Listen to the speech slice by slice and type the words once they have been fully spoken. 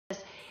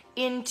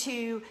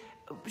into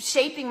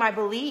shaping my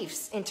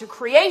beliefs, into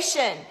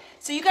creation.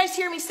 So you guys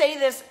hear me say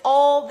this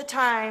all the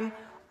time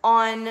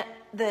on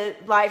the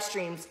live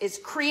streams, is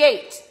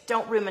create,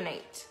 don't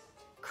ruminate.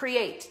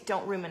 Create,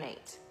 don't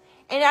ruminate.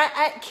 And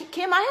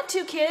Kim, I have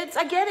 2 kids.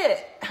 I get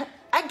it.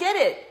 I get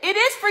it. It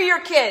is for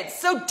your kids,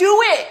 so do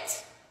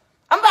it.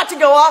 I'm about to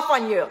go off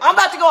on you. I'm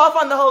about to go off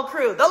on the whole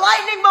crew. The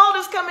lightning bolt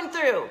is coming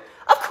through.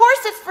 Of course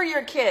it's for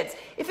your kids.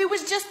 If it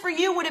was just for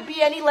you, would it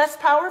be any less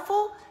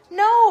powerful?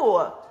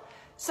 No.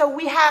 So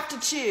we have to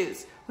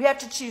choose. We have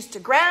to choose to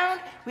ground,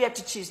 we have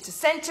to choose to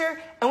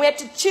center, and we have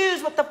to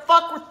choose what the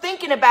fuck we're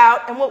thinking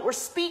about and what we're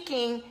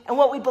speaking and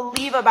what we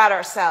believe about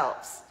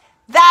ourselves.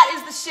 That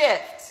is the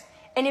shift.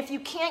 And if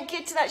you can't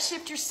get to that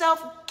shift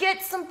yourself,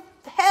 get some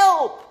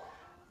help.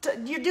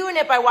 You're doing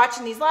it by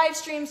watching these live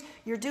streams.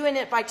 You're doing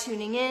it by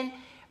tuning in.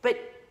 But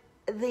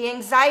the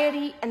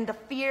anxiety and the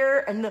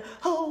fear and the,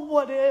 oh,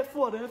 what if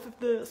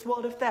this,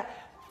 what if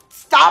that?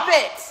 Stop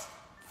it.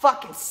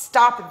 Fucking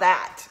stop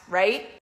that, right?